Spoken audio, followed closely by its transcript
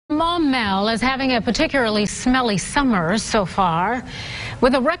Maumelle is having a particularly smelly summer so far,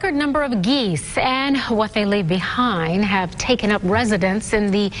 with a record number of geese and what they leave behind have taken up residence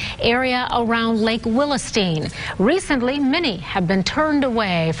in the area around Lake Willisteen. Recently, many have been turned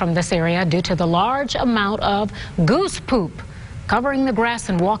away from this area due to the large amount of goose poop covering the grass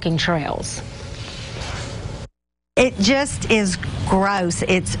and walking trails. It just is gross.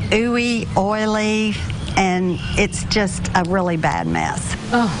 It's ooey, oily, and it's just a really bad mess.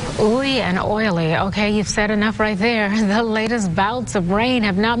 Oh, ooey and oily. Okay, you've said enough right there. The latest bouts of rain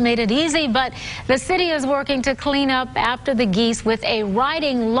have not made it easy, but the city is working to clean up after the geese with a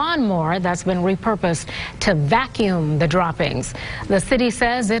riding lawnmower that's been repurposed to vacuum the droppings. The city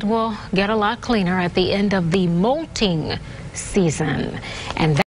says it will get a lot cleaner at the end of the molting season. And